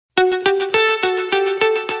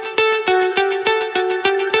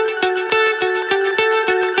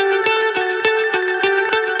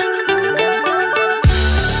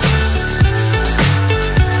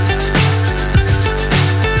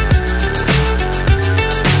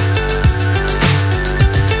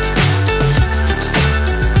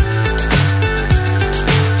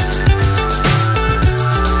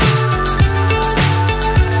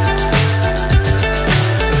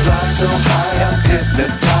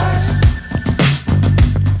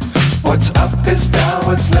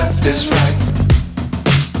is right.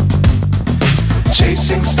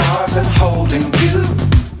 Chasing stars and holding you.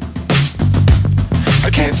 I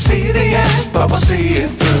can't see the end, but we'll see it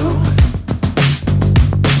through.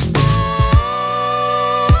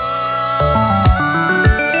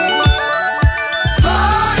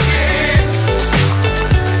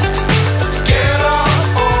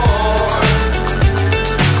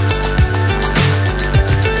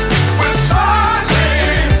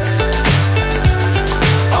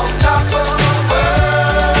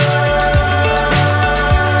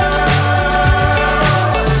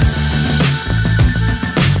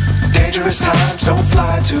 Times don't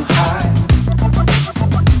fly too high.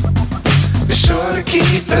 Be sure to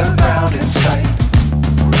keep the ground in sight.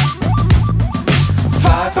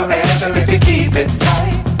 Fly forever if you keep it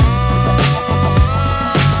tight.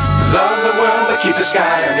 Love the world but keep the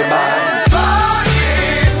sky on your mind.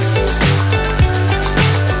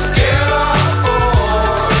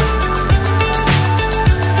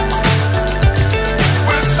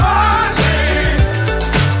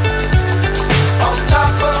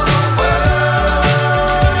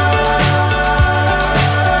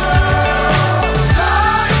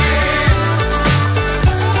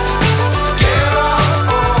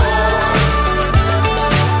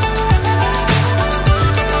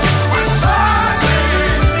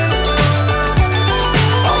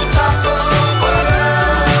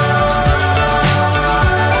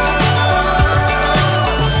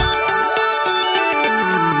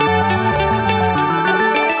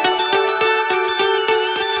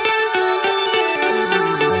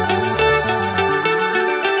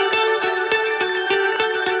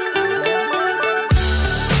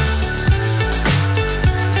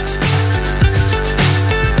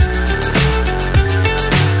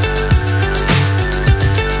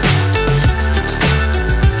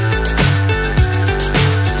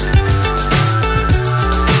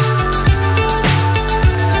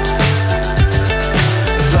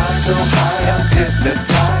 So high I'm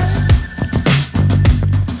hypnotized.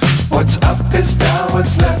 What's up is down,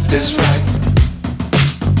 what's left is right.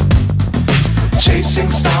 Chasing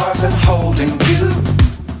stars and holding you.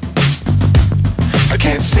 I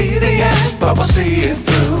can't see the end, but we'll see it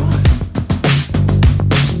through.